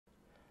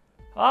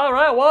All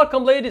right,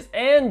 welcome ladies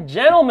and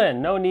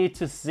gentlemen. No need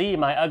to see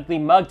my ugly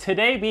mug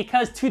today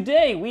because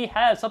today we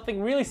have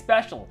something really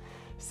special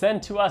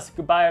sent to us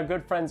by our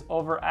good friends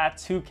over at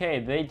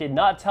 2K. They did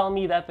not tell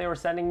me that they were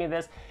sending me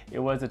this. It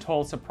was a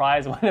total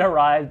surprise when it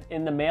arrived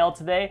in the mail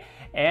today.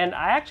 And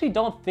I actually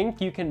don't think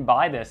you can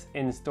buy this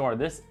in store.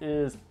 This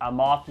is a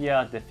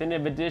Mafia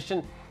Definitive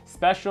Edition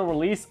special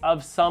release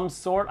of some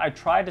sort. I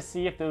tried to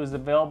see if it was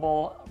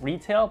available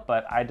retail,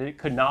 but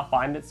could not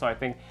find it. So I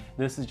think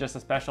this is just a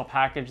special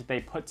package they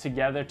put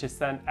together to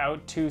send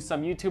out to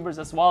some YouTubers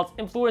as well as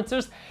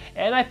influencers.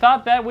 And I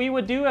thought that we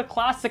would do a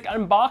classic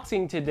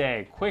unboxing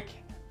today. Quick,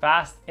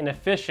 fast, and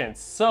efficient.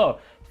 So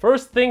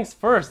first things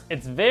first,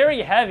 it's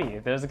very heavy.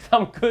 There's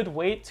some good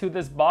weight to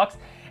this box.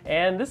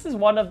 And this is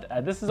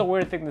this is a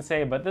weird thing to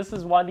say, but this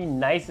is one of the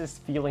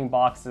nicest feeling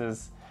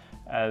boxes.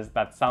 As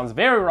that sounds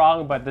very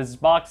wrong, but this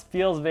box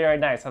feels very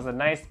nice. Has a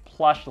nice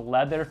plush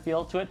leather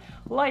feel to it.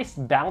 Nice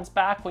bounce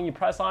back when you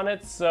press on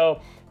it.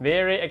 So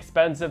very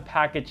expensive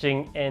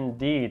packaging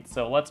indeed.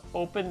 So let's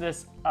open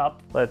this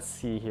up. Let's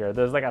see here.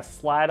 There's like a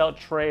slide out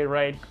tray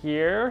right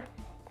here.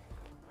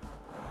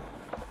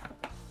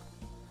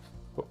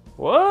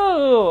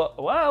 Whoa,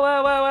 whoa,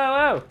 whoa, whoa,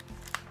 whoa,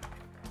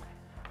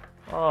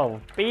 whoa.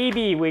 Oh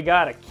baby, we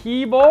got a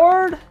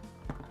keyboard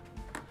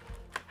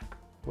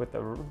with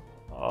a,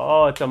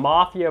 oh, it's a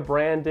Mafia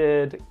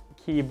branded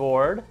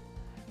keyboard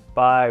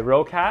by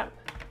Rocat.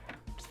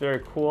 It's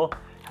very cool.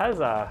 Has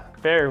a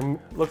very,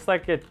 looks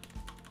like it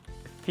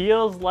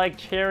feels like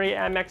Cherry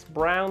MX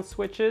Brown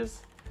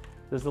switches.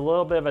 There's a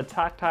little bit of a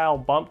tactile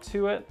bump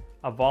to it,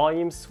 a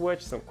volume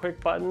switch, some quick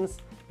buttons.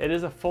 It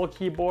is a full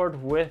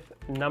keyboard with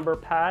number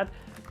pad.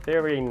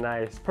 Very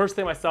nice.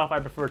 Personally myself, I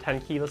prefer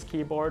 10 keyless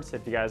keyboards.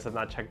 If you guys have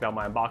not checked out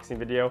my unboxing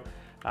video,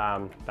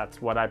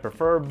 that's what I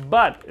prefer,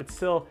 but it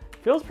still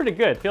feels pretty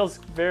good. Feels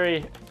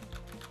very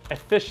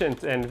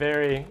efficient and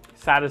very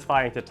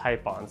satisfying to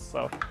type on.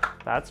 So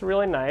that's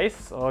really nice.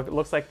 So it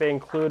looks like they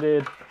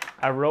included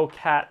a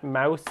Rocat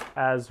mouse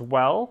as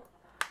well.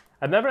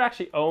 I've never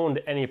actually owned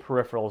any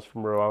peripherals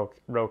from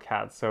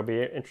Rocat, so it'll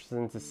be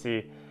interesting to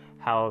see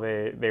how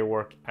they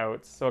work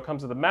out. So it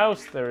comes with a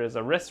mouse, there is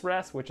a wrist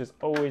rest, which is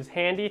always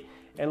handy.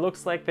 And it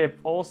looks like they've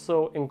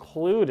also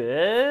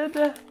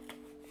included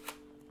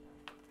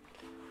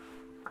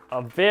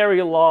a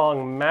very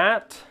long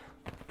mat,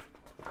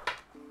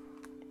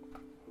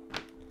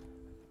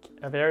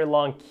 a very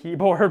long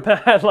keyboard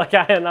mat,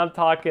 and I'm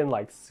talking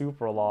like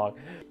super long.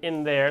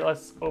 In there,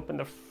 let's open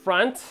the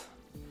front.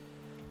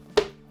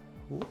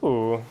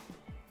 Ooh.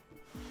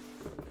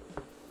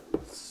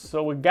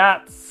 So we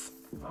got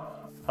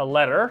a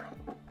letter,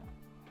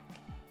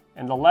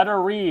 and the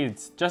letter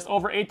reads, just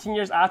over 18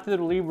 years after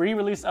the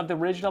re-release of the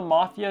original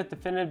Mafia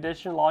Definitive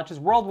Edition launches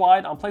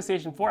worldwide on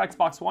PlayStation 4,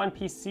 Xbox One,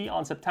 PC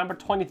on September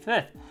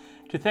 25th.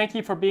 To thank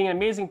you for being an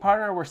amazing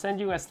partner, we're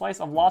sending you a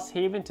slice of Lost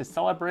Haven to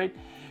celebrate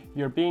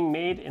your being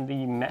made in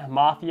the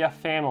Mafia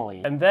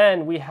family. And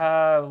then we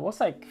have, looks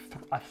like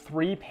a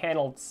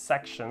 3-paneled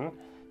section.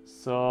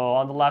 So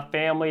on the left,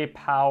 family,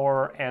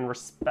 power, and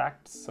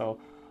respect. So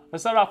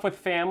let's start off with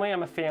family.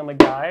 I'm a family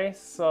guy.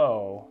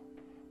 So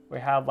we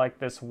have like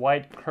this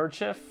white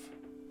kerchief.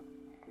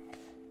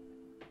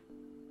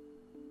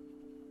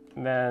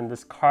 And then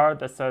this card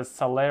that says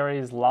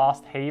Solari's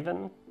Lost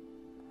Haven.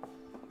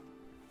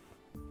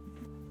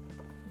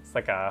 It's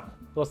like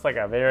looks like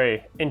a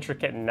very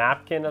intricate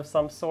napkin of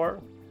some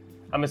sort.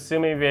 I'm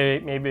assuming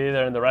maybe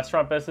they're in the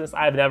restaurant business.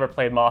 I've never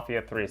played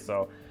Mafia 3,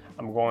 so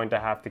I'm going to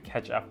have to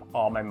catch up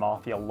all my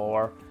Mafia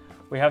lore.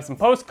 We have some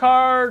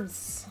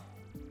postcards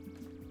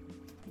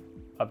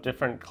of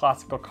different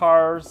classical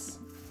cars.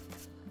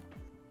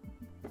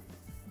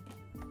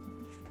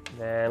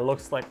 Then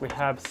looks like we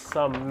have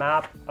some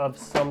map of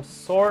some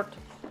sort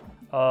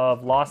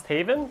of Lost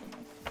Haven.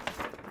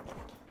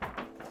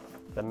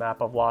 The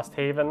map of Lost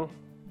Haven.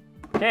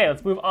 Okay,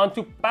 let's move on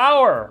to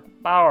power.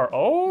 Power,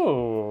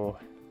 oh.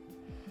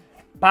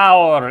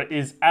 Power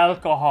is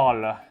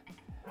alcohol.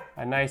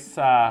 A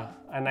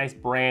nice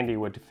brandy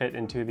would fit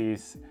into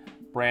these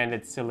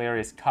branded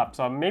Solari's cups.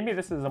 So maybe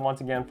this is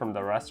once again from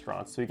the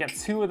restaurant. So we get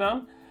 2 of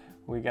them.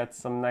 We get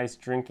some nice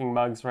drinking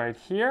mugs right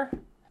here.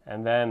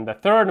 And then the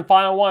third and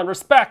final one,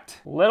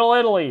 respect, Little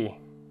Italy.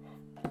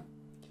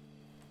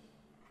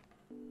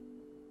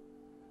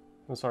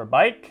 Some sort of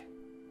bike.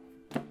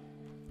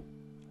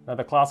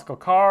 Another classical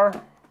car.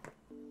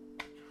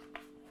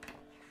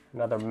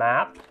 Another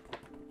map.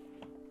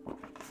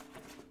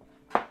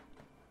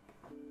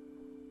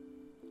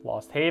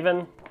 Lost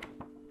Haven.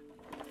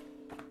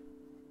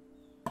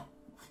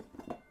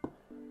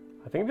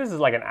 I think this is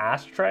like an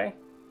ashtray.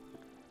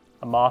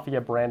 A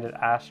Mafia branded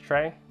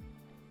ashtray.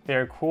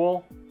 Very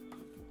cool.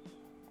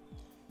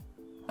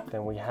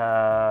 Then we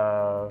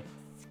have,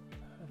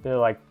 they're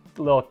like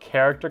little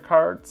character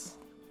cards.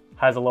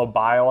 Has a little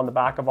bio on the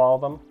back of all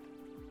of them.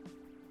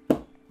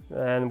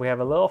 And we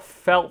have a little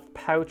felt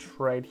pouch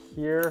right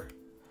here.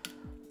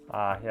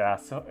 Yeah,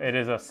 so it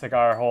is a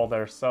cigar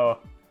holder. So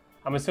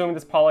I'm assuming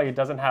this probably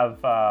doesn't have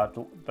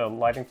the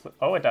lighting.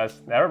 Oh, it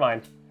does. Never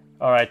mind.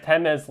 All right,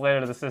 10 minutes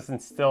later, the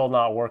system's still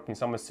not working,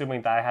 so I'm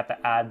assuming that I have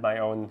to add my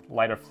own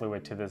lighter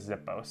fluid to this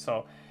Zippo.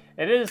 So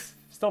it is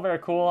still very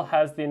cool,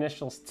 has the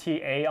initials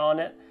TA on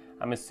it.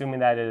 I'm assuming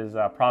that it is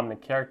a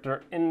prominent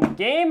character in the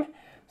game.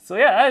 So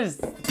yeah,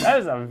 that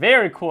is a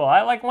very cool.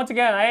 Once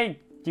again, I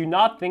do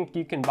not think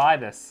you can buy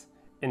this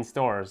in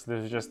stores. It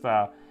was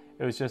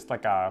just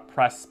like a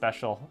press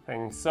special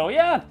thing. So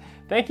yeah,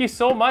 thank you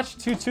so much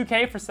to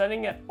 2K for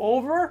sending it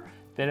over.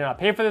 They did not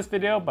pay for this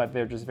video, but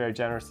they're just very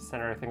generous to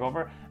send everything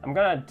over. I'm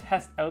gonna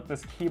test out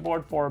this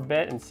keyboard for a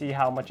bit and see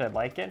how much I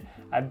like it.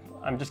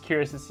 I'm just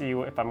curious to see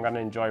if I'm gonna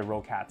enjoy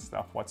Rocat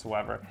stuff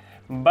whatsoever.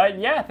 But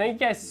yeah, thank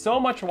you guys so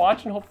much for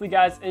watching. Hopefully you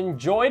guys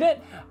enjoyed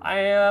it. I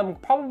am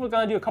probably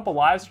gonna do a couple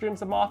live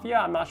streams of Mafia.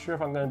 I'm not sure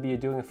if I'm gonna be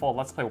doing a full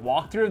Let's Play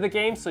walkthrough of the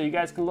game, so you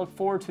guys can look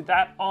forward to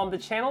that on the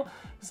channel.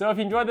 So if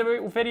you enjoyed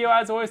the video,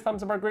 as always,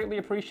 thumbs up are greatly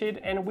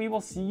appreciated, and we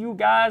will see you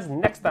guys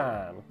next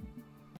time.